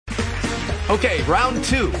Okay, round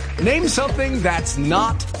two. Name something that's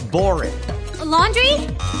not boring. A laundry?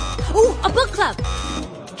 Ooh, a book club.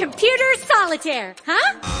 Computer solitaire,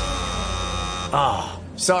 huh? Ah, oh,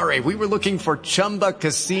 sorry. We were looking for Chumba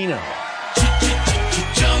Casino.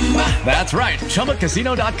 That's right.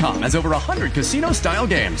 ChumbaCasino.com has over 100 casino-style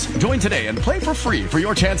games. Join today and play for free for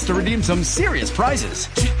your chance to redeem some serious prizes.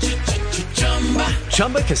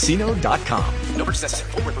 ChumbaCasino.com. No purchase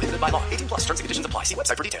necessary. Void where prohibited by law. 18+ terms and conditions apply. See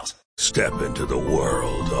website for details. Step into the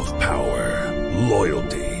world of power,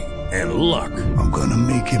 loyalty, and luck. I'm gonna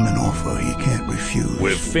make him an offer he can't refuse.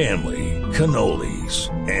 With family, cannolis,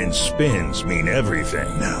 and spins mean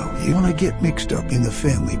everything. Now, you wanna get mixed up in the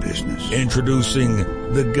family business. Introducing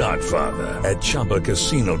The Godfather at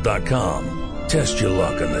ChumbaCasino.com. Test your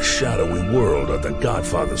luck in the shadowy world of The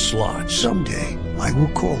Godfather slot. Someday, I will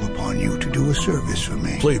call upon you to do a service for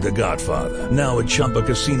me. Play The Godfather, now at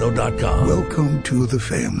ChumbaCasino.com. Welcome to the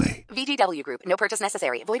family. VGW Group. No purchase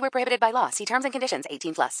necessary. Void where prohibited by law. See terms and conditions.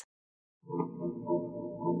 18+.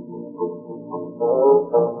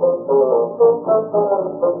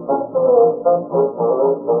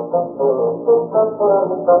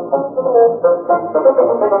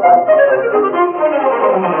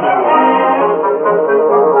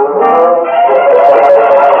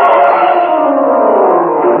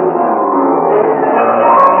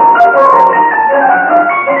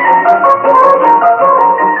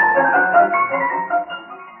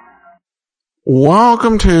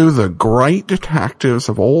 Welcome to the Great Detectives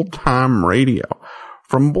of Old Time Radio.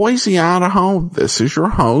 From Boise, Idaho, this is your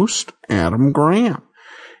host, Adam Grant.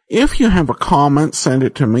 If you have a comment, send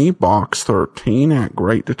it to me,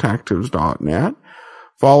 box13@greatdetectives.net.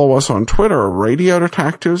 Follow us on Twitter, Radio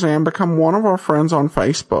Detectives, and become one of our friends on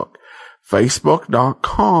Facebook,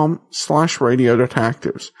 facebook.com/Radio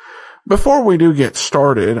Detectives. Before we do get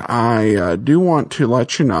started, I do want to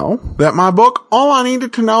let you know that my book, All I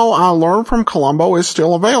Needed to Know I Learned from Columbo, is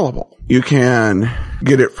still available. You can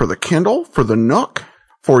get it for the Kindle, for the Nook,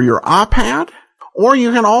 for your iPad, or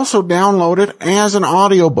you can also download it as an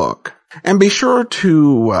audiobook. And be sure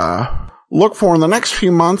to look for in the next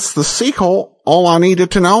few months the sequel, All I Needed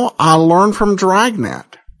to Know I Learned from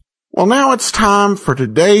Dragnet. Well, now it's time for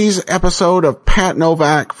today's episode of Pat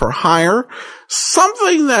Novak for Hire,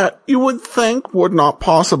 something that you would think would not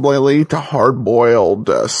possibly lead to hard-boiled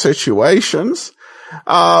situations.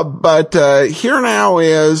 But here now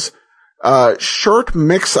is shirt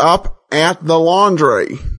mix-up at the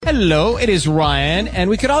laundry. Hello, it is Ryan, and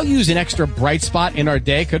we could all use an extra bright spot in our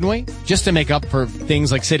day, couldn't we? Just to make up for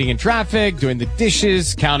things like sitting in traffic, doing the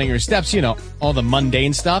dishes, counting your steps, you know, all the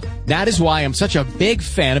mundane stuff. That is why I'm such a big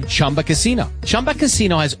fan of Chumba Casino. Chumba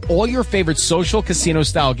Casino has all your favorite social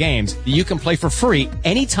casino-style games that you can play for free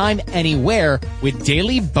anytime, anywhere with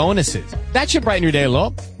daily bonuses. That should brighten your day a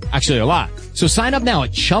little. Actually, a lot. So sign up now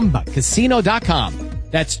at ChumbaCasino.com.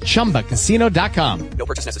 That's ChumbaCasino.com. No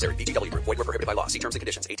purchase necessary. VGW Group. Void where prohibited by law. See terms and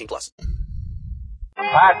conditions. 18+.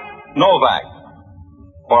 Pat Novak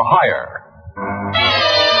for hire.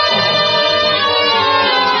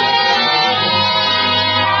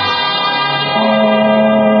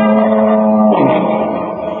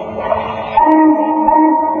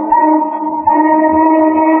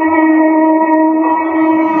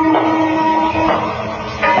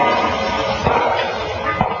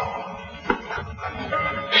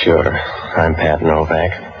 Sure, I'm Pat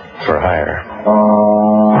Novak, for hire.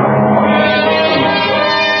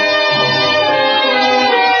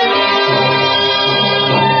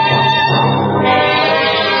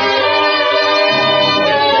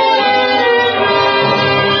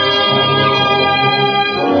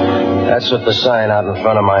 That's what the sign out in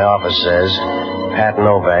front of my office says, Pat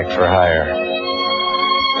Novak, for hire.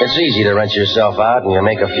 It's easy to rent yourself out and you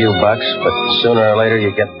make a few bucks, but sooner or later you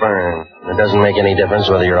get burned. It doesn't make any difference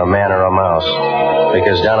whether you're a man or a mouse,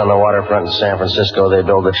 because down on the waterfront in San Francisco, they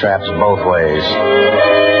build the traps both ways.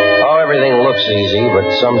 Oh, everything looks easy, but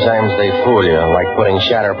sometimes they fool you, like putting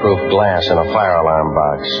shatterproof glass in a fire alarm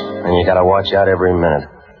box. And you gotta watch out every minute.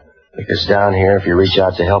 Because down here, if you reach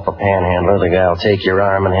out to help a panhandler, the guy'll take your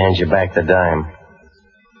arm and hand you back the dime.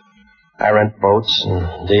 I rent boats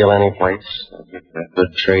and deal any place.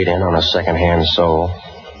 Good trade-in on a second-hand soul.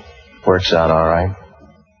 Works out all right.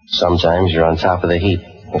 Sometimes you're on top of the heap,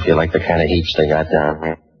 if you like the kind of heaps they got down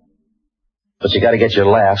here. But you gotta get your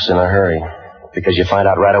laughs in a hurry, because you find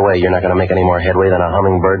out right away you're not gonna make any more headway than a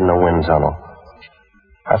hummingbird in a wind tunnel.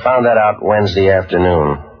 I found that out Wednesday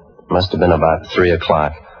afternoon. Must have been about 3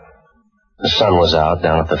 o'clock. The sun was out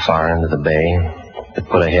down at the far end of the bay. It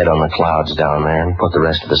put a head on the clouds down there and put the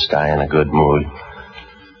rest of the sky in a good mood.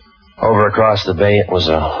 Over across the bay, it was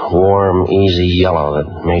a warm, easy yellow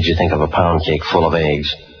that made you think of a pound cake full of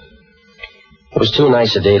eggs. It was too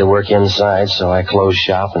nice a day to work inside, so I closed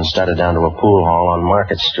shop and started down to a pool hall on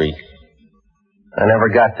Market Street. I never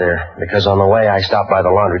got there, because on the way I stopped by the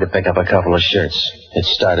laundry to pick up a couple of shirts. It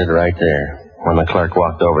started right there, when the clerk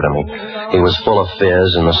walked over to me. He was full of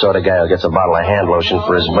fizz, and the sort of guy who gets a bottle of hand lotion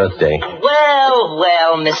for his birthday.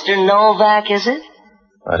 Well, Mr. Novak, is it?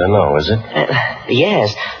 I don't know, is it?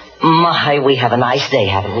 Yes. My, we have a nice day,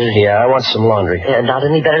 haven't we? Yeah, I want some laundry. Not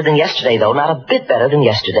any better than yesterday, though. Not a bit better than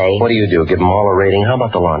yesterday. What do you do? Give them all a rating? How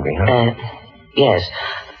about the laundry, huh? Yes.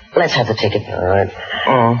 Let's have the ticket. All right.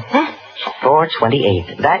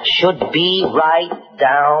 428. That should be right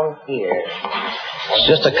down here. It's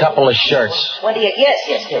just a couple of shirts. 28.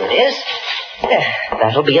 Yes, here it is.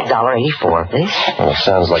 That'll be $1.84, please. Well, it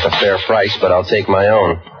sounds like a fair price, but I'll take my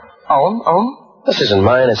own. Oh? This isn't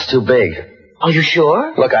mine. It's too big. Are you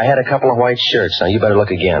sure? Look, I had a couple of white shirts. Now, you better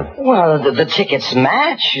look again. Well, the tickets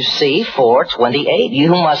match, you see. 428. You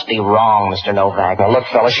must be wrong, Mr. Novak. Now, look,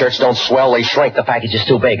 fella, shirts don't swell. They shrink. The package is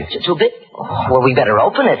too big. Too big? Well, we better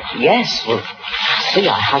open it. Yes. Well, see,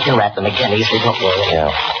 I can wrap them again easily. Don't worry.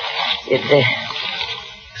 Yeah.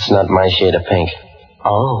 It's not my shade of pink.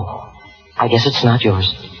 Oh. I guess it's not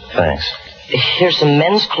yours. Thanks. Here's some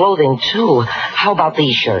men's clothing, too. How about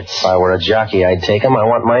these shirts? If I were a jockey, I'd take them. I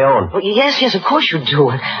want my own. Well, yes, of course you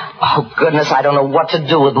do. Oh, goodness, I don't know what to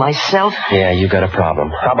do with myself. Yeah, you got a problem.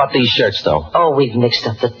 How about these shirts, though? Oh, we've mixed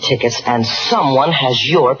up the tickets, and someone has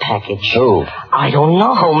your package. Who? I don't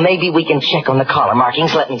know. Maybe we can check on the collar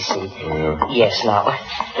markings. Let me see. Yes, now,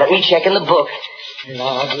 let me check in the book. Here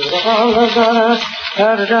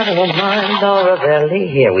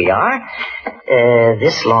we are.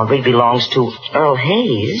 This laundry belongs to Earl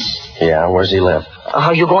Hayes. Yeah, where's he live?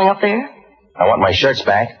 Are you going up there? I want my shirts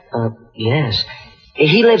back. Yes.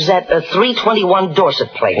 He lives at 321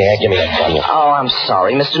 Dorset Place. Yeah, give me that bundle. Oh, I'm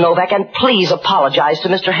sorry, Mr. Novak, and please apologize to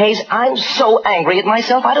Mr. Hayes. I'm so angry at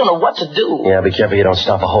myself, I don't know what to do. Yeah, be careful you don't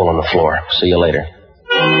stop a hole in the floor. See you later.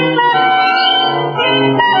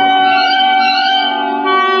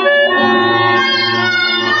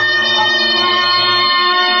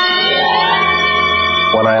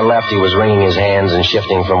 When I left, he was wringing his hands and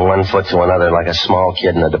shifting from one foot to another like a small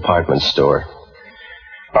kid in a department store.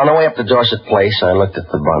 On the way up to Dorset Place, I looked at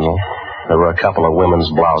the bundle. There were a couple of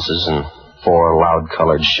women's blouses and 4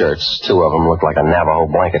 loud-colored shirts. 2 of them looked like a Navajo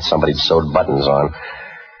blanket somebody'd sewed buttons on.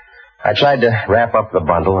 I tried to wrap up the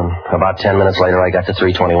bundle, and about 10 minutes later, I got to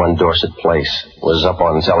 321 Dorset Place. It was up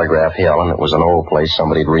on Telegraph Hill, and it was an old place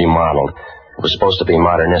somebody'd remodeled. It was supposed to be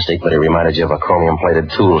modernistic, but it reminded you of a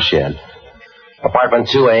chromium-plated tool shed. Apartment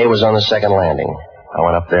 2A was on the second landing. I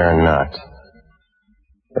went up there and knocked.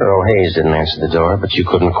 Earl Hayes didn't answer the door, but you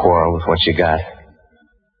couldn't quarrel with what you got.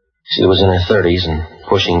 She was in her 30s and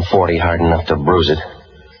pushing 40 hard enough to bruise it.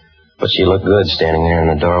 But she looked good standing there in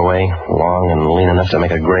the doorway, long and lean enough to make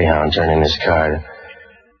a greyhound turn in his card.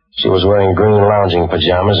 She was wearing green lounging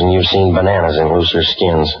pajamas, and you've seen bananas in looser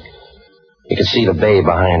skins. You could see the bay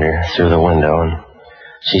behind her through the window, and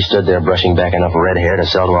she stood there brushing back enough red hair to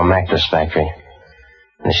sell to a mattress factory.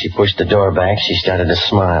 And as she pushed the door back, she started to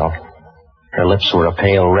smile. Her lips were a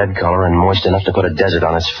pale red color and moist enough to put a desert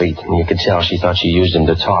on its feet, and you could tell she thought she used them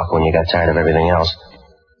to talk when you got tired of everything else.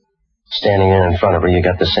 Standing there in front of her, you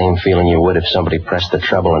got the same feeling you would if somebody pressed the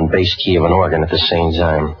treble and bass key of an organ at the same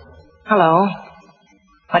time. Hello.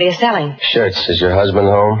 What are you selling? Shirts. Is your husband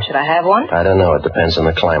home? Should I have one? I don't know. It depends on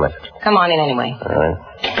the climate. Come on in anyway. All right.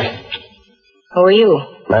 Who are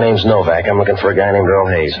you? My name's Novak. I'm looking for a guy named Earl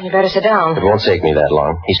Hayes. You better sit down. It won't take me that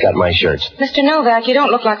long. He's got my shirts. Mr. Novak, you don't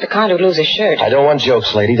look like the kind who'd lose a shirt. I don't want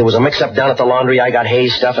jokes, lady. There was a mix-up down at the laundry. I got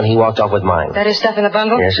Hayes' stuff, and he walked off with mine. That is stuff in the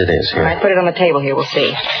bundle? Yes, it is. Here. All right, put it on the table here. We'll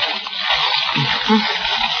see.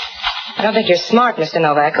 I don't think you're smart, Mr.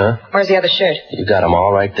 Novak. Huh? Where's the other shirt? You got them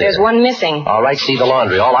all right there. There's one missing. All right, see the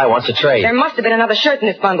laundry. All I want's a trade. There must have been another shirt in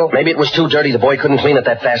this bundle. Maybe it was too dirty. The boy couldn't clean it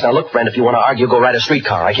that fast. Now, look, friend, if you want to argue, go ride a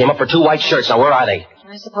streetcar. I came up for 2 white shirts. Now, where are they?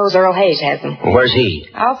 I suppose Earl Hayes has them. Where's he?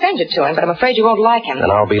 I'll send you to him, but I'm afraid you won't like him.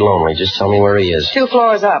 Then I'll be lonely. Just tell me where he is. 2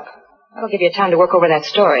 floors up. That'll give you time to work over that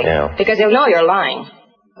story. Yeah. Because he'll know you're lying.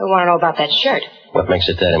 He'll want to know about that shirt. What makes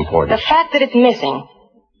it that important? The fact that it's missing.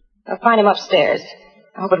 I'll find him upstairs.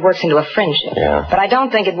 I hope it works into a friendship. Yeah. But I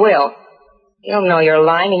don't think it will. He'll know you're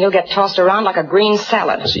lying, and you'll get tossed around like a green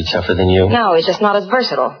salad. Is he tougher than you? No, he's just not as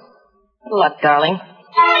versatile. Good luck, darling.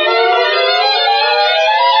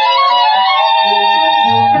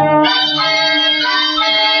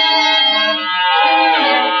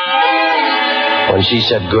 When she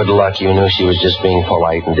said good luck, you knew she was just being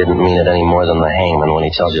polite and didn't mean it any more than the hangman when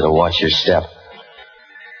he tells you to watch your step.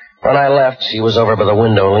 When I left, she was over by the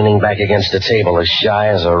window, leaning back against the table, as shy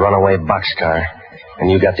as a runaway boxcar.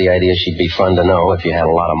 And you got the idea she'd be fun to know if you had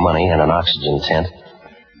a lot of money and an oxygen tent.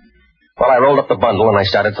 Well, I rolled up the bundle and I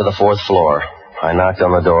started for the 4th floor. I knocked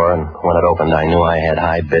on the door, and when it opened, I knew I had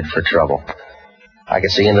high bid for trouble. I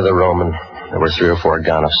could see into the room, and there were 3 or 4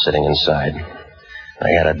 gonoffs sitting inside.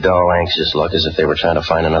 They had a dull, anxious look, as if they were trying to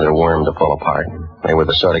find another worm to pull apart. They were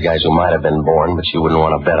the sort of guys who might have been born, but you wouldn't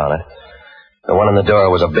want to bet on it. The one in the door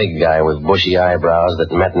was a big guy with bushy eyebrows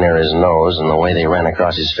that met near his nose, and the way they ran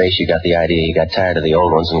across his face, you got the idea he got tired of the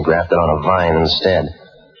old ones and grafted on a vine instead.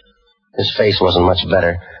 His face wasn't much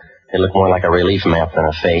better. It looked more like a relief map than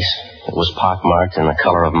a face. It was pockmarked and the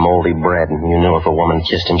color of moldy bread, and you knew if a woman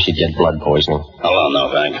kissed him, she'd get blood poisoning. Hello,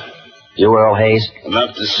 Novak. You Earl Hayes?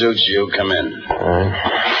 Enough to suit you. Come in.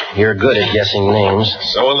 You're good at guessing names.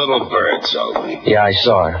 So a little bird told me. Yeah, I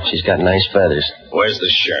saw her. She's got nice feathers. Where's the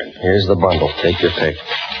shirt? Here's the bundle. Take your pick.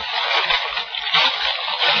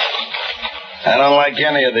 I don't like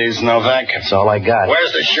any of these, Novak. That's all I got.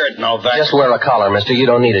 Where's the shirt, Novak? Just wear a collar, mister. You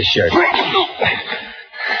don't need a shirt.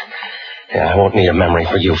 Yeah, I won't need a memory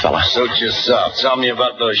for you, fella. Suit yourself. Tell me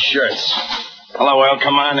about those shirts. Hello, Earl.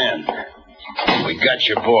 Come on in. We got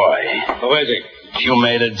your boy. Who is he? You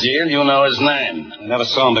made a deal. You know his name. I never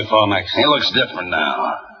saw him before, Max. He looks different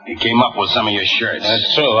now. He came up with some of your shirts.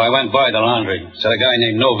 That's true. I went by the laundry. Said a guy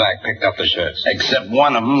named Novak picked up the shirts. Except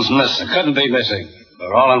one of them's missing. Couldn't be missing.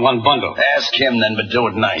 They're all in one bundle. Ask him then, but do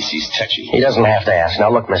it nice. He's touchy. He doesn't have to ask. Now,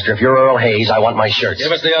 look, mister, if you're Earl Hayes, I want my shirts.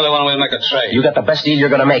 Give us the other one, we'll make a trade. You got the best deal you're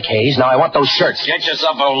going to make, Hayes. Now, I want those shirts. Get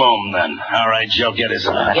yourself a loom, then. All right, Joe, get his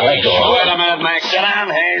on. Let go. Wait a minute, Max. Sit down,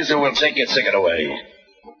 Hayes, or we'll take your ticket away.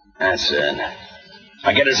 That's it.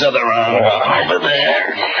 Now get his other arm over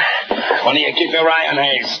there. Why don't you keep your eye on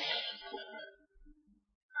Hayes?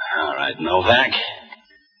 All right, Novak.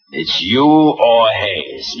 It's you or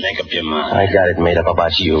Hayes. Make up your mind. I got it made up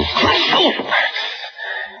about you.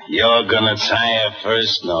 You're gonna tire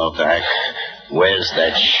first, Novak. Where's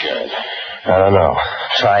that shirt? I don't know.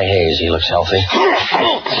 Try Hayes. He looks healthy.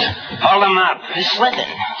 Hold him up. He's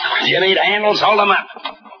slipping. Do you need handles? Hold him up.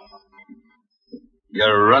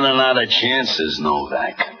 You're running out of chances,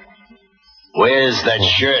 Novak. Where's that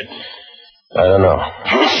shirt? I don't know.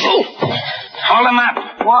 Hold him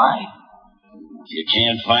up. Why? You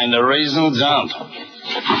can't find a reason, don't.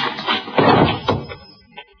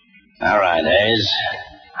 All right, Hayes.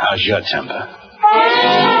 How's your temper?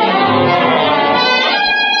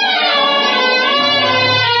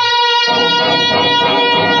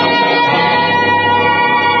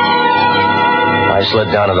 I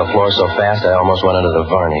slid down to the floor so fast I almost went into the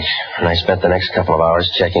varnish, and I spent the next couple of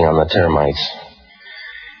hours checking on the termites.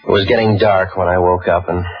 It was getting dark when I woke up,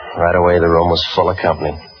 and right away the room was full of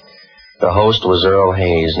company. The host was Earl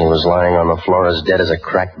Hayes, and he was lying on the floor as dead as a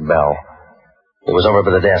cracked bell. He was over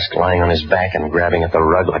by the desk, lying on his back and grabbing at the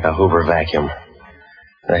rug like a Hoover vacuum.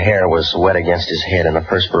 The hair was wet against his head, and the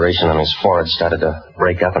perspiration on his forehead started to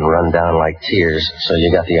break up and run down like tears, so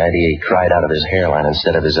you got the idea he cried out of his hairline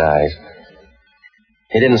instead of his eyes.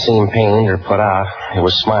 He didn't seem pained or put out. He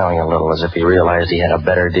was smiling a little as if he realized he had a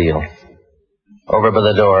better deal. Over by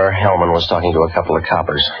the door, Hellman was talking to a couple of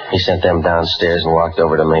coppers. He sent them downstairs and walked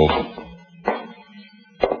over to me.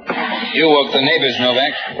 You woke the neighbors,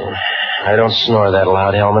 Novak. I don't snore that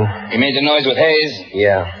loud, Hellman. You made the noise with Hayes?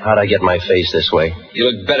 Yeah. How'd I get my face this way?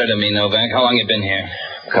 You look better to me, Novak. How long you been here?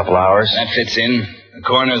 A couple hours. That fits in. The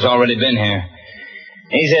coroner's already been here.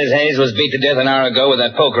 He says Hayes was beat to death an hour ago with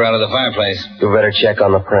that poker out of the fireplace. You better check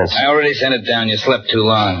on the prints. I already sent it down. You slept too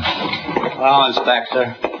long. Hello,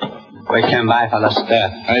 Inspector. We came by for the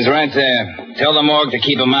death. He's right there. Tell the morgue to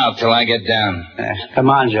keep him out till I get down. Yes. Come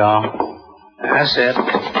on, Joe. That's it.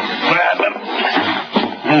 Grab him.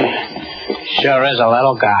 Sure is a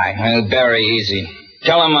little guy. Well, very easy.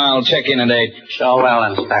 Tell him I'll check in at 8. So well,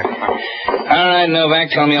 Inspector. All right, Novak,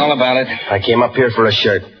 tell me all about it. I came up here for a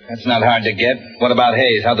shirt. That's not hard to get. What about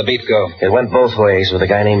Hayes? How'd the beat go? It went both ways with a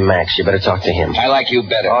guy named Max. You better talk to him. I like you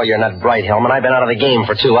better. Oh, you're not bright, Hellman. I've been out of the game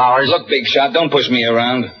for 2 hours. Look, big shot, don't push me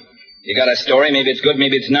around. You got a story, maybe it's good,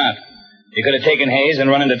 maybe it's not. You could have taken Hayes and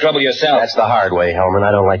run into trouble yourself. That's the hard way, Hellman.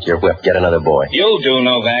 I don't like your whip. Get another boy. You'll do,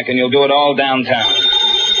 Novak, and you'll do it all downtown.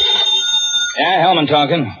 Yeah, Hellman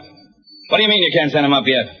talking. What do you mean you can't send him up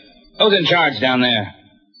yet? Who's in charge down there?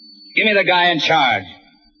 Give me the guy in charge.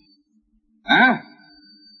 Huh?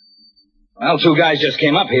 Well, 2 guys just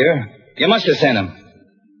came up here. You must have sent them.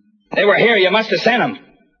 They were here. You must have sent them.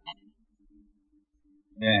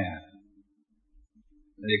 Yeah.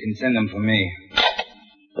 Well, you can send them for me.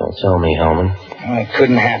 Don't tell me, Hellman. Oh, it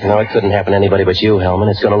couldn't happen. No, it couldn't happen to anybody but you, Hellman.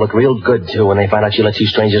 It's going to look real good, too, when they find out you let two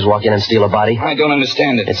strangers walk in and steal a body. I don't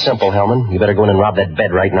understand it. It's simple, Hellman. You better go in and rob that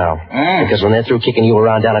bed right now. Because when they're through kicking you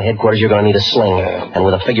around down at headquarters, you're going to need a sling. And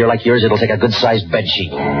with a figure like yours, it'll take a good-sized bed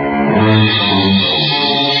sheet.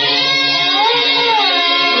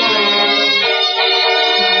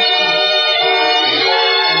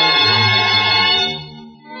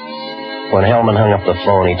 When Hellman hung up the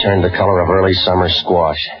phone, he turned the color of early summer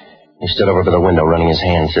squash. He stood over by the window, running his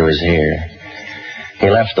hand through his hair. He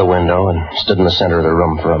left the window and stood in the center of the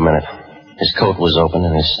room for a minute. His coat was open,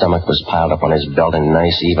 and his stomach was piled up on his belt in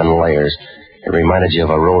nice, even layers. It reminded you of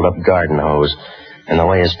a rolled-up garden hose. And the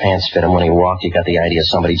way his pants fit him when he walked, you got the idea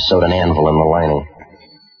somebody sewed an anvil in the lining.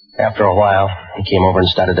 After a while, he came over and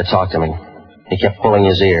started to talk to me. He kept pulling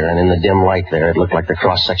his ear, and in the dim light there, it looked like the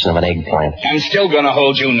cross-section of an eggplant. I'm still going to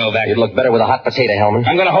hold you, Novak. You'd look better with a hot potato, Hellman.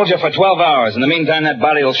 I'm going to hold you for 12 hours. In the meantime, that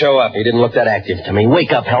body will show up. He didn't look that active to me.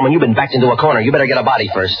 Wake up, Hellman. You've been backed into a corner. You better get a body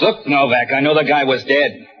first. Look, Novak, I know the guy was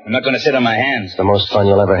dead. I'm not going to sit on my hands. It's the most fun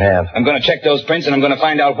you'll ever have. I'm going to check those prints, and I'm going to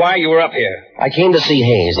find out why you were up here. I came to see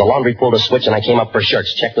Hayes. The laundry pulled a switch, and I came up for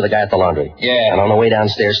shirts. Checked with the guy at the laundry. Yeah. And on the way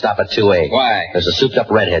downstairs, stop at 2A. Why? There's a souped-up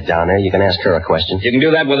redhead down there. You can ask her a question. You can do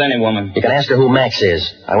that with any woman. You can ask her who Max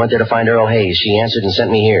is. I went there to find Earl Hayes. She answered and sent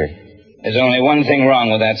me here. There's only one thing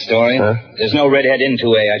wrong with that story. Huh? There's no redhead in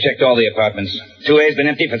 2A. I checked all the apartments. 2A's been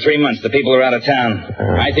empty for 3 months. The people are out of town.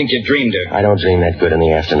 I think you dreamed her. I don't dream that good in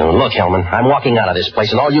the afternoon. Look, Hellman, I'm walking out of this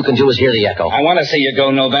place, and all you can do is hear the echo. I want to see you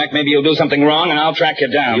go, Novak. Maybe you'll do something wrong, and I'll track you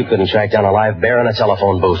down. You couldn't track down a live bear in a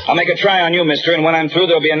telephone booth. I'll make a try on you, mister, and when I'm through,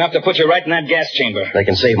 there'll be enough to put you right in that gas chamber. They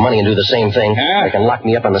can save money and do the same thing. Huh? They can lock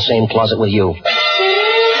me up in the same closet with you.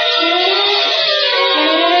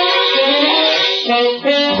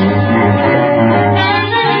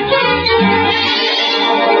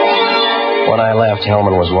 When I left,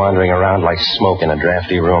 Hellman was wandering around like smoke in a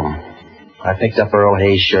drafty room. I picked up Earl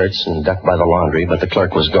Hayes' shirts and ducked by the laundry, but the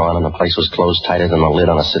clerk was gone and the place was closed tighter than the lid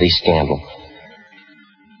on a city scandal.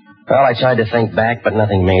 Well, I tried to think back, but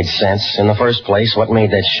nothing made sense. In the first place, what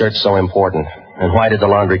made that shirt so important? And why did the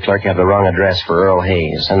laundry clerk have the wrong address for Earl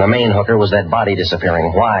Hayes? And the main hooker was that body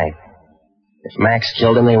disappearing. Why? If Max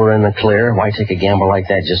killed him, they were in the clear. Why take a gamble like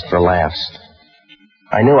that just for laughs?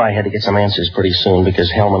 I knew I had to get some answers pretty soon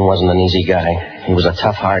because Hellman wasn't an easy guy. He was a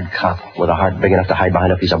tough, hard cop with a heart big enough to hide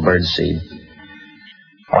behind a piece of birdseed.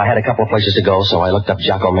 Well, I had a couple of places to go, so I looked up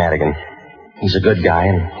Jocko Madigan. He's a good guy,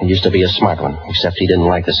 and he used to be a smart one, except he didn't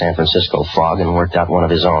like the San Francisco fog and worked out one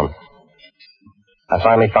of his own. I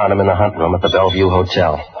finally found him in the hunt room at the Bellevue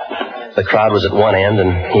Hotel. The crowd was at one end,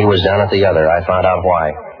 and he was down at the other. I found out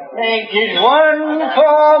why. Making one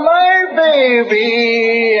for my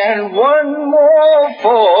baby and one more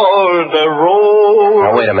for the road.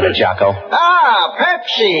 Now, wait a minute, Jocko. Ah,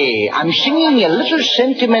 Patsy, I'm singing a little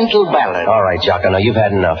sentimental ballad. All right, Jocko, now you've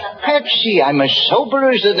had enough. Patsy, I'm as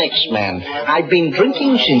sober as the next man. I've been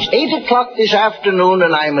drinking since 8 o'clock this afternoon,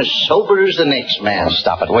 and I'm as sober as the next man. Now,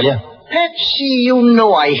 stop it, will you? Patsy, you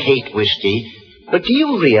know I hate whiskey. But do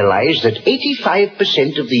you realize that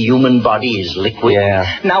 85% of the human body is liquid?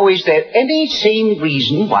 Yeah. Now, is there any sane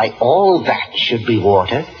reason why all that should be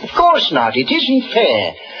water? Of course not. It isn't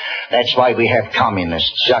fair. That's why we have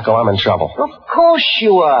communists. Jocko, I'm in trouble. Of course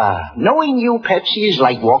you are. Knowing you, Patsy, is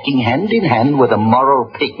like walking hand in hand with a moral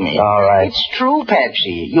pygmy. All right. It's true,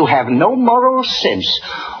 Patsy. You have no moral sense.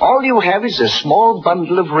 All you have is a small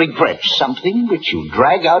bundle of regrets, something which you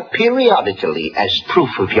drag out periodically as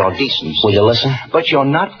proof of your decency. Will you listen? But you're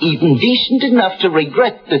not even decent enough to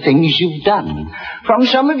regret the things you've done. From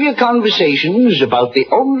some of your conversations about the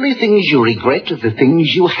only things you regret are the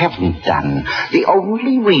things you haven't done. The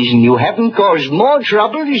only reason you haven't caused more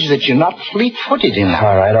trouble is that you're not fleet-footed enough.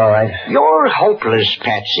 All right. You're hopeless,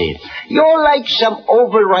 Patsy. You're like some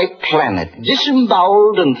overripe planet,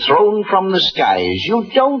 disemboweled and thrown from the skies. You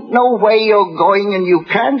don't know where you're going, and you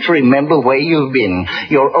can't remember where you've been.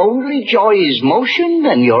 Your only joy is motion,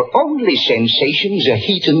 and your only sensations are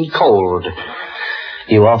heat and cold.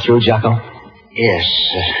 You all through, Jocko? Yes.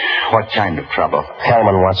 What kind of trouble?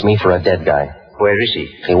 Hellman wants me for a dead guy. Where is he?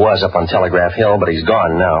 He was up on Telegraph Hill, but he's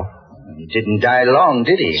gone now. He didn't die long,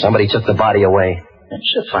 did he? Somebody took the body away.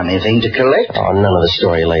 That's a funny thing to collect. Oh, none of the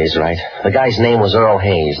story lays right. The guy's name was Earl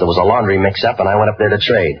Hayes. There was a laundry mix-up, and I went up there to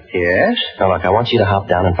trade. Yes? Now, look, I want you to hop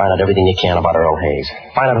down and find out everything you can about Earl Hayes.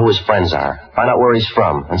 Find out who his friends are. Find out where he's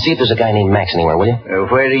from. And see if there's a guy named Max anywhere, will you?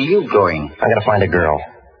 Where are you going? I gotta find a girl.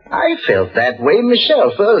 I felt that way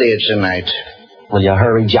myself earlier tonight. Will you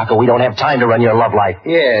hurry, Jocko? We don't have time to run your love life.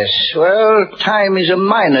 Yes, well, time is a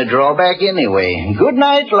minor drawback anyway. Good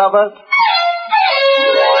night, lover.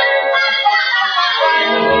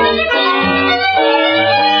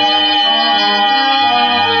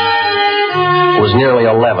 was nearly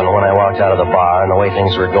 11 when I walked out of the bar, and the way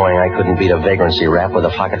things were going, I couldn't beat a vagrancy rap with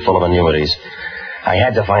a pocket full of annuities. I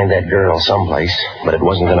had to find that girl someplace, but it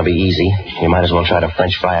wasn't going to be easy. You might as well try to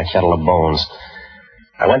French fry a kettle of bones.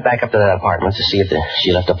 I went back up to that apartment to see if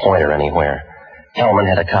she left a pointer anywhere. Hellman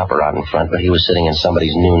had a copper out in front, but he was sitting in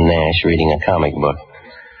somebody's new Nash reading a comic book.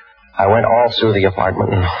 I went all through the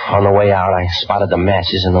apartment, and on the way out, I spotted the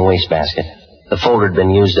matches in the wastebasket. The folder had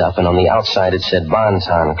been used up, and on the outside it said Bonton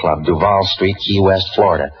Club, Duval Street, Key West,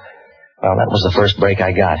 Florida. Well, that was the first break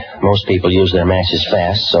I got. Most people use their matches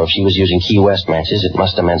fast, so if she was using Key West matches, it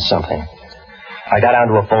must have meant something. I got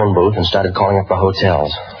onto a phone booth and started calling up the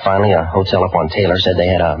hotels. Finally, a hotel up on Taylor said they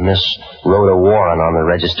had a Miss Rhoda Warren on the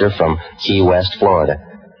register from Key West, Florida.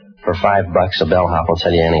 For $5, a bellhop will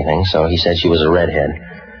tell you anything, so he said she was a redhead.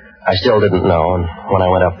 I still didn't know, and when I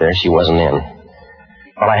went up there, she wasn't in.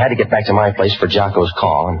 Well, I had to get back to my place for Jocko's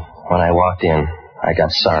call, and when I walked in, I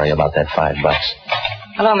got sorry about that $5.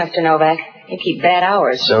 Hello, Mr. Novak. You keep bad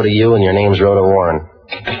hours. So do you, and your name's Rhoda Warren.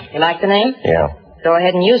 You like the name? Yeah. Go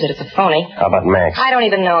ahead and use it. It's a phony. How about Max? I don't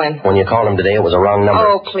even know him. When you called him today, it was a wrong number.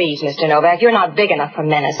 Oh, please, Mr. Novak. You're not big enough for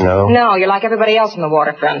menace. No? No, you're like everybody else on the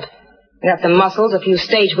waterfront. You got some muscles, a few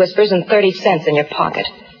stage whispers, and 30 cents in your pocket.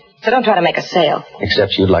 So don't try to make a sale.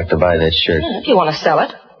 Except you'd like to buy that shirt. Yeah, if you want to sell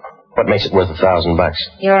it. What makes it worth $1,000?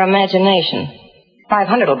 Your imagination.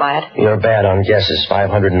 500 will buy it. You're bad on guesses.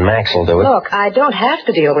 500 and Max will do it. Look, I don't have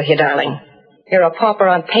to deal with you, darling. You're a pauper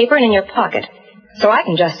on paper and in your pocket. So I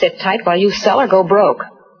can just sit tight while you sell or go broke.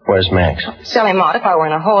 Where's Max? Sell him out. If I were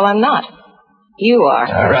in a hole, I'm not. You are.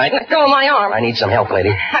 All right. Let go of my arm. I need some help, lady.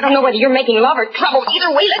 I don't know whether you're making love or trouble.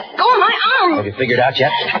 Either way, let go of my arm. Have you figured out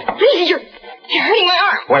yet? Please, you're hurting my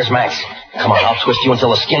arm. Where's Max? Come on, I'll twist you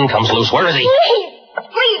until the skin comes loose. Where is he?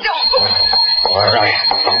 Please don't. All right.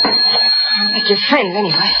 I'm like your friend,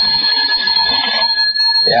 anyway.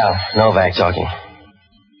 Yeah, Novak talking.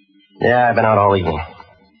 Yeah, I've been out all evening.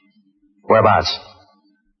 Whereabouts?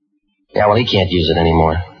 Yeah, well, he can't use it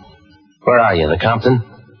anymore. Where are you, the Compton?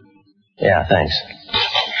 Yeah, thanks.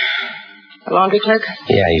 The laundry clerk?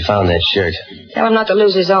 Yeah, he found that shirt. Tell him not to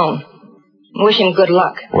lose his own. Wish him good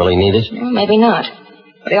luck. Will he need it? Well, maybe not.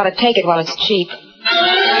 But he ought to take it while it's cheap.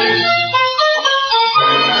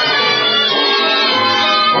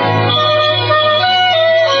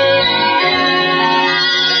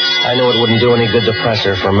 I knew it wouldn't do any good to press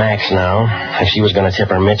her for Max now. If she was going to tip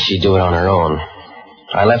her mitts, she'd do it on her own.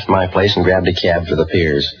 I left my place and grabbed a cab for the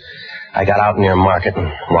piers. I got out near Market and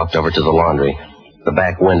walked over to the laundry. The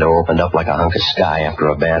back window opened up like a hunk of sky after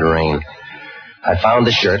a bad rain. I found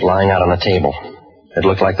the shirt lying out on the table. It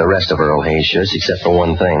looked like the rest of Earl Hayes' shirts, except for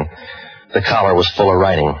one thing. The collar was full of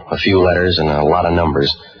writing, a few letters and a lot of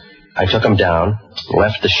numbers. I took them down,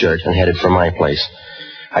 left the shirt, and headed for my place.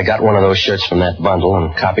 I got one of those shirts from that bundle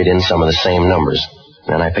and copied in some of the same numbers.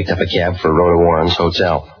 Then I picked up a cab for Rhoda Warren's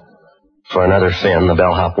hotel. For another fin, the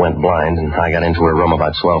bellhop went blind, and I got into her room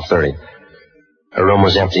about 12:30. Her room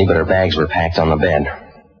was empty, but her bags were packed on the bed.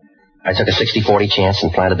 I took a 60-40 chance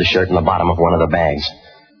and planted the shirt in the bottom of one of the bags.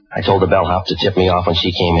 I told the bellhop to tip me off when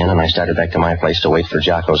she came in, and I started back to my place to wait for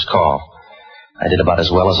Jocko's call. I did about as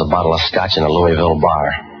well as a bottle of scotch in a Louisville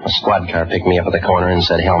bar. A squad car picked me up at the corner and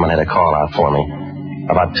said Hellman had a call out for me.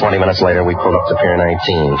 About 20 minutes later, we pulled up to Pier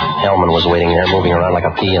 19. Hellman was waiting there, moving around like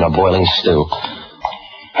a pea in a boiling stew.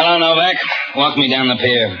 Hello, Novak. Walk me down the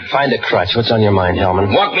pier. Find a crutch. What's on your mind,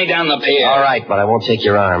 Hellman? Walk me down the pier. All right, but I won't take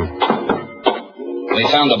your arm. We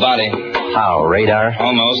found the body. How, radar?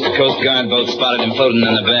 Almost. The Coast Guard boat spotted him floating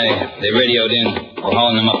in the bay. They radioed in. We're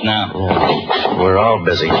hauling him up now. Yeah. We're all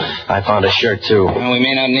busy. I found a shirt, too. Well, we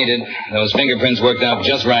may not need it. Those fingerprints worked out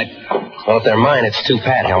just right. Well, if they're mine, it's too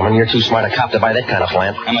pat, Hellman. You're too smart a cop to buy that kind of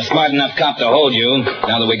plant. I'm a smart enough cop to hold you,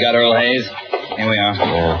 now that we got Earl Hayes. Here we are.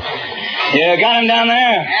 Yeah. You got him down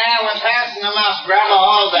there? Yeah, we're passing him up. Grab a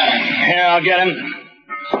hold there. Here, I'll get him.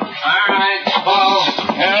 All right, Paul.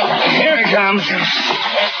 Well, here he comes.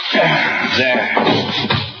 There.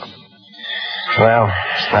 Well,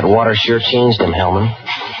 that water sure changed him, Hellman.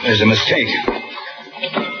 There's a mistake.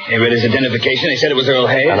 He read his identification. They said it was Earl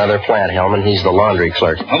Hayes. Another plant, Hellman. He's the laundry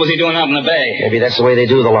clerk. What was he doing out in the bay? Maybe that's the way they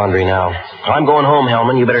do the laundry now. I'm going home,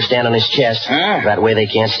 Hellman. You better stand on his chest. Huh? That way they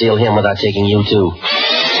can't steal him without taking you, too.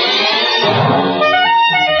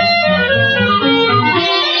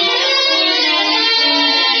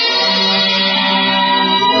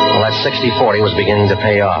 Well, that 60-40 was beginning to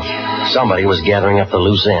pay off. Somebody was gathering up the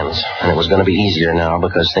loose ends, and it was going to be easier now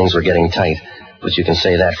because things were getting tight. But you can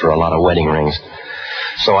say that for a lot of wedding rings.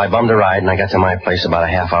 So I bummed a ride, and I got to my place about a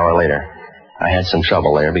half hour later. I had some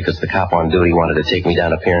trouble there because the cop on duty wanted to take me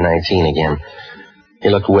down to Pier 19 again. He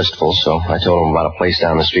looked wistful, so I told him about a place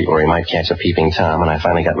down the street where he might catch a peeping Tom, and I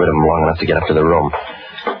finally got rid of him long enough to get up to the room.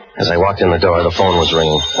 As I walked in the door, the phone was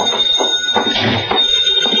ringing.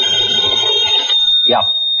 Yeah.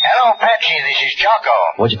 Hello, Patsy. This is Jocko.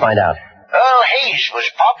 What'd you find out? Earl Hayes was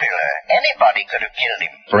popular. Anybody could have killed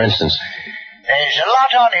him. For instance? There's a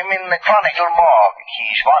lot on him in the Chronicle morgue.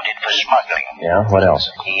 He's wanted for smuggling. Yeah? What else?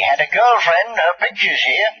 He had a girlfriend. Her picture's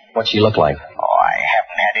here. What'd she look like? Oh, I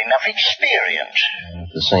haven't had enough experience.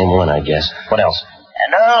 The same one, I guess. What else?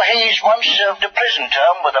 And Earl Hayes once served a prison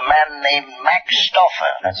term with a man named Max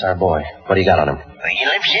Stoffer. That's our boy. What do you got on him? He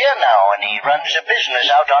lives here now, and he runs a business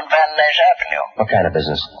out on Van Ness Avenue. What kind of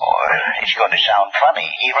business? Oh, it's going to sound funny.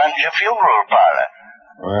 He runs a funeral parlor.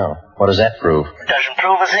 Well, what does that prove? It doesn't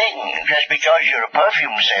prove a thing. Just because you're a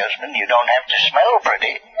perfume salesman, you don't have to smell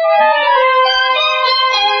pretty.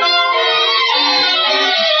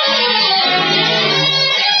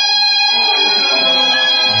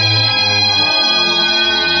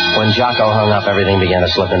 When Jocko hung up, everything began to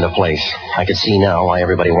slip into place. I could see now why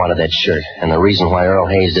everybody wanted that shirt, and the reason why Earl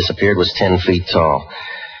Hayes disappeared was 10 feet tall.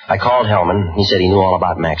 I called Hellman. He said he knew all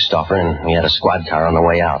about Max Stoffer, and we had a squad car on the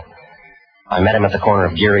way out. I met him at the corner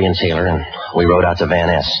of Geary and Taylor, and we rode out to Van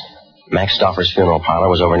Ness. Max Stoffer's funeral parlor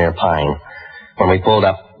was over near Pine. When we pulled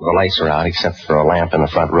up, the lights were out except for a lamp in the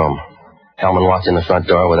front room. Hellman walked in the front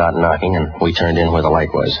door without knocking, and we turned in where the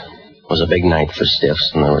light was. It was a big night for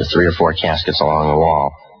stiffs, and there were 3 or 4 caskets along the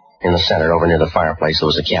wall. In the center, over near the fireplace, there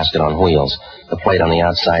was a casket on wheels. The plate on the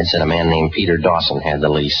outside said a man named Peter Dawson had the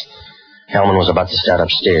lease. Hellman was about to start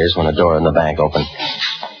upstairs when a door in the back opened.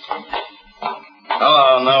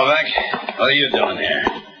 Hello, Novak. What are you doing here?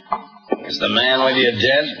 Is the man with you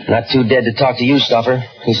dead? Not too dead to talk to you, Stoffer.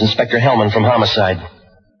 He's Inspector Hellman from Homicide.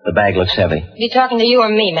 The bag looks heavy. You talking to you or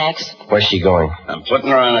me, Max? Where's she going? I'm putting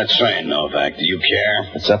her on a train, Novak. Do you care?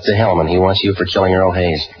 It's up to Hellman. He wants you for killing Earl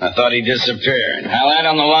Hayes. I thought he disappeared. I'll add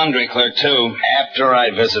on the laundry clerk, too, after I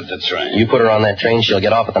visit the train. You put her on that train, she'll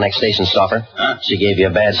get off at the next station, Stoffer. Huh? She gave you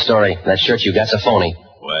a bad story. That shirt you got's a phony.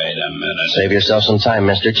 Wait a minute. Save yourself some time,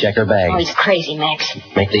 mister. Check her bag. Oh, he's crazy, Max.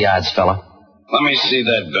 Make the odds, fella. Let me see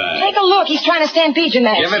that bag. Take a look. He's trying to stampede you,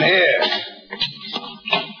 Max. Give it here.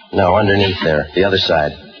 No, underneath there. The other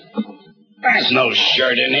side. There's no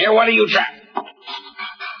shirt in here. What are you trying?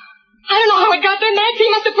 I don't know how it got there, Max. He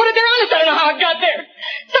must have put it there honest. I don't know how it got there.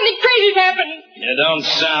 Something crazy's happened. You don't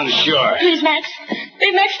sound sure. Please, Max. Hey,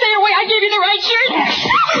 Max, stay away. I gave you the right shirt.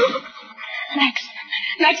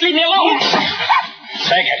 Max, leave me alone.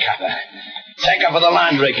 Take her, copper. Take her for the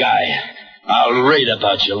laundry guy. I'll read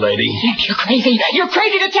about you, lady. Max, you're crazy. You're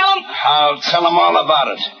crazy to tell him. I'll tell him all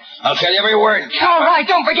about it. I'll tell you every word. All right,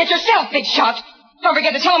 don't forget yourself, big shot. Don't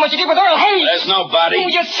forget to tell him what you did with Earl Hayes. There's nobody. Oh,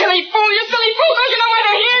 you silly fool. You silly fool. Don't you know why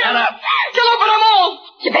they're here? Shut up. You'll open them all.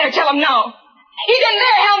 You better tell him now. He's in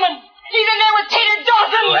there, Hellman. He's in there with Tater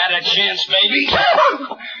Dawson. You had a chance, baby.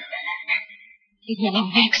 Leave me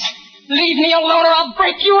alone, Max. Leave me alone or I'll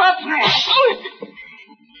break you up. Can't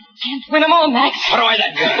win them all, Max. Put away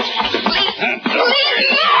that gun. Leave me.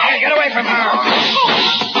 Hey, get away from her.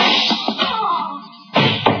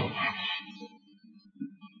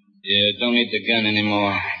 Yeah, don't need the gun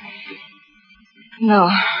anymore. No.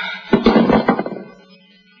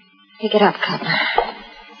 Pick it up, copper.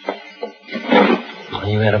 Well,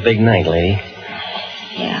 you had a big night, lady.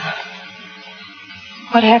 Yeah.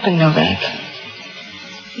 What happened, Novak?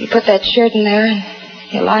 You put that shirt in there and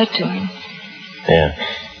you lied to him. Yeah.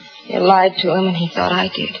 You lied to him and he thought I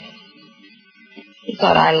did. He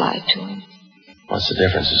thought I lied to him. What's the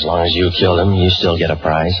difference? As long as you killed him, you still get a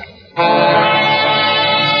prize.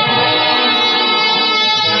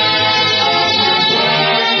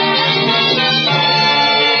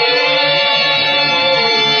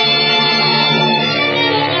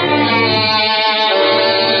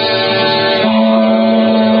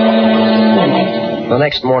 The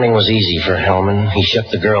next morning was easy for Hellman. He shook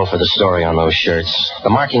the girl for the story on those shirts. The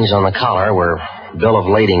markings on the collar were bill of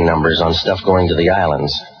lading numbers on stuff going to the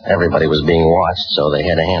islands. Everybody was being watched, so they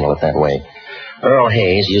had to handle it that way. Earl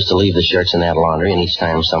Hayes used to leave the shirts in that laundry, and each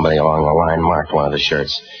time somebody along the line marked one of the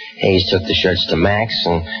shirts. Hayes took the shirts to Max,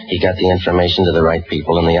 and he got the information to the right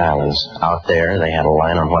people in the islands. Out there, they had a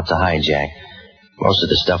line on what to hijack. Most of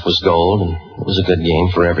the stuff was gold, and it was a good game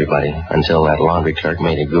for everybody, until that laundry clerk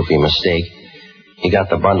made a goofy mistake. He got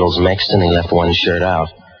the bundles mixed, and he left one shirt out.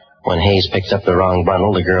 When Hayes picked up the wrong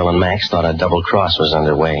bundle, the girl and Max thought a double cross was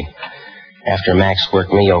underway. After Max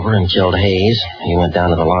worked me over and killed Hayes, he went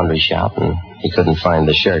down to the laundry shop, and he couldn't find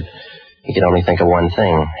the shirt. He could only think of one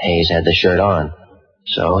thing. Hayes had the shirt on.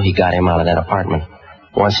 So he got him out of that apartment.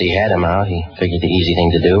 Once he had him out, he figured the easy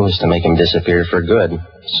thing to do was to make him disappear for good.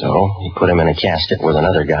 So he put him in a casket with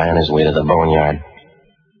another guy on his way to the boneyard.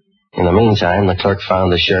 In the meantime, the clerk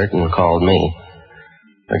found the shirt and called me.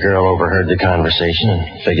 The girl overheard the conversation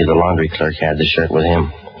and figured the laundry clerk had the shirt with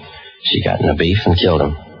him. She got in a beef and killed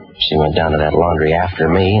him. She went down to that laundry after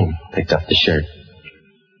me and picked up the shirt.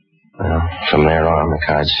 Well, from there on, the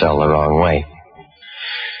cards fell the wrong way.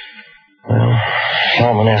 Well,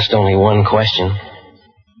 Hellman asked only one question.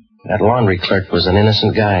 That laundry clerk was an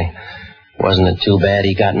innocent guy. Wasn't it too bad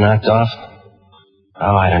he got knocked off?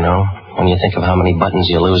 Oh, I don't know. When you think of how many buttons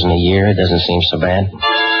you lose in a year, it doesn't seem so bad.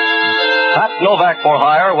 Pat Novak for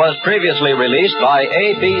Hire was previously released by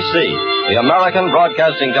ABC, the American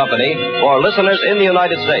Broadcasting Company, for listeners in the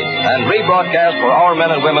United States and rebroadcast for our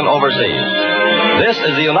men and women overseas. This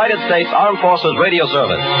is the United States Armed Forces Radio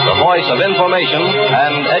Service, the voice of information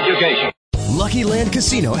and education. Lucky Land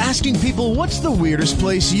Casino, asking people, what's the weirdest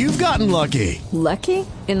place you've gotten lucky? Lucky?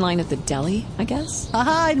 In line at the deli, I guess?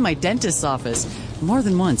 Aha, in my dentist's office. More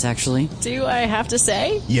than once, actually. Do I have to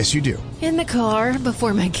say? Yes, you do. In the car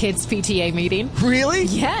before my kids' PTA meeting. Really?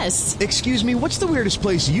 Yes. Excuse me, what's the weirdest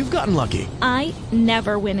place you've gotten lucky? I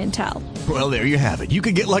never win and tell. Well, there you have it. You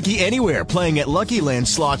can get lucky anywhere, playing at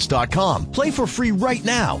LuckyLandSlots.com. Play for free right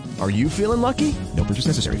now. Are you feeling lucky? No purchase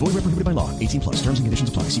necessary. Void where prohibited by law. 18+. Terms and conditions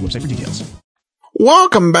apply. See website for details.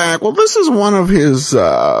 Welcome back. Well, this is one of his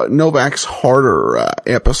Novak's harder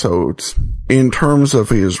episodes in terms of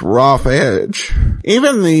his rough edge.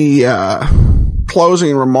 Even the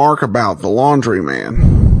closing remark about the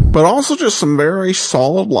laundryman, but also just some very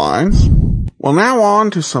solid lines. Well, now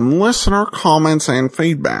on to some listener comments and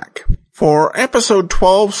feedback. For episode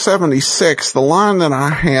 1276, the line that I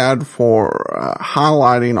had for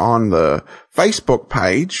highlighting on the Facebook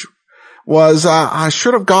page was I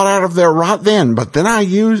should have got out of there right then, but I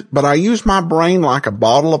used my brain like a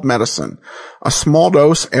bottle of medicine, a small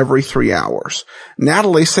dose every 3 hours.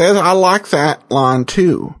 Natalie says I like that line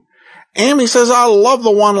too. Amy says I love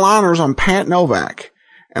the one-liners on Pat Novak.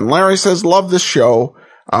 And Larry says love this show,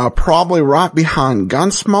 probably right behind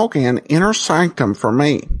Gunsmoke and Inner Sanctum for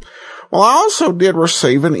me. Well, I also did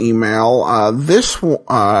receive an email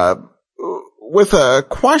with a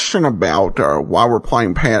question about why we're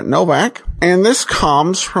playing Pat Novak. And this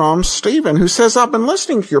comes from Stephen, who says, I've been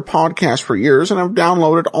listening to your podcast for years and have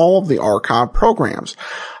downloaded all of the archive programs.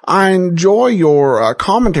 I enjoy your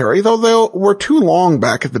commentary, though they were too long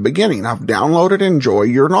back at the beginning. I've downloaded and enjoy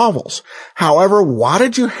your novels. However, why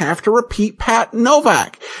did you have to repeat Pat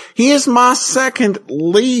Novak? He is my second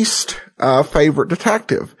least favorite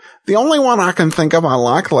detective. The only one I can think of I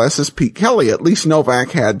like less is Pete Kelly. At least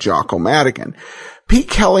Novak had Jocko Madigan. Pete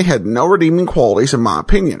Kelly had no redeeming qualities in my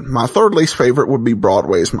opinion. My third least favorite would be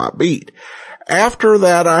Broadway's My Beat. After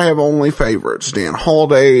that, I have only favorites. Dan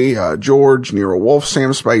Holliday, George, Nero Wolfe,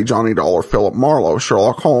 Sam Spade, Johnny Dollar, Philip Marlowe,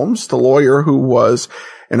 Sherlock Holmes, the lawyer who was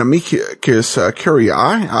an amicus curiae.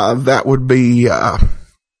 That would be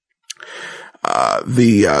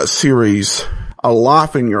the series A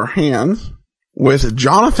Life in Your Hands, with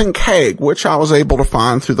Jonathan Cagg, which I was able to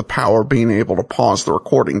find through the power of being able to pause the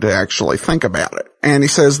recording to actually think about it. And he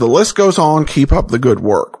says, the list goes on, keep up the good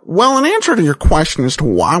work. Well, in answer to your question as to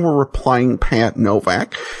why we're replaying Pat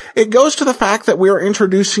Novak, it goes to the fact that we are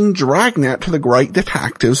introducing Dragnet to the great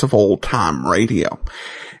detectives of old-time radio.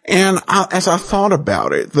 And as I thought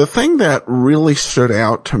about it, the thing that really stood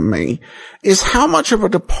out to me is how much of a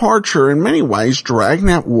departure in many ways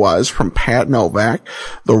Dragnet was from Pat Novak,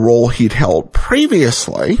 the role he'd held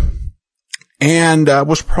previously, and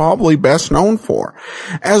was probably best known for,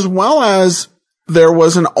 as well as there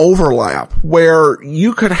was an overlap where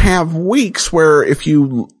you could have weeks where if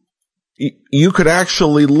you could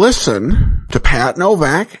actually listen to Pat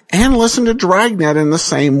Novak and listen to Dragnet in the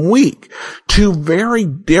same week. Two very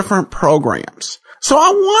different programs. So I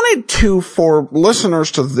wanted to, for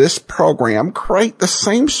listeners to this program, create the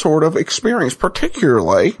same sort of experience,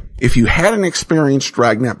 particularly if you hadn't experienced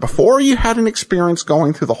Dragnet before, you had an experience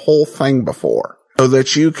going through the whole thing before, so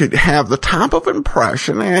that you could have the type of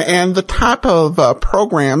impression and the type of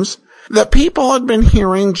programs that people had been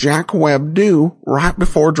hearing Jack Webb do right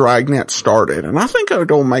before Dragnet started. And I think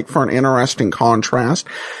it'll make for an interesting contrast.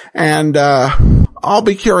 And I'll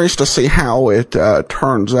be curious to see how it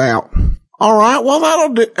turns out. All right, well,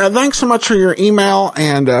 that'll do. Thanks so much for your email,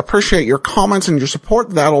 and appreciate your comments and your support.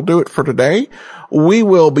 That'll do it for today. We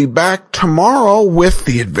will be back tomorrow with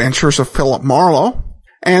The Adventures of Philip Marlowe.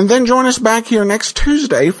 And then join us back here next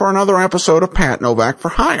Tuesday for another episode of Pat Novak for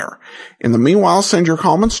Hire. In the meanwhile, send your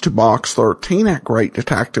comments to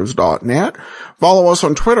box13@greatdetectives.net. Follow us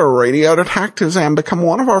on Twitter, Radio Detectives, and become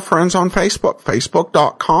one of our friends on Facebook,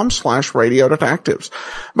 facebook.com/Radio Detectives.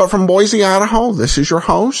 But from Boise, Idaho, this is your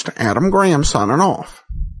host, Adam Graham, signing off.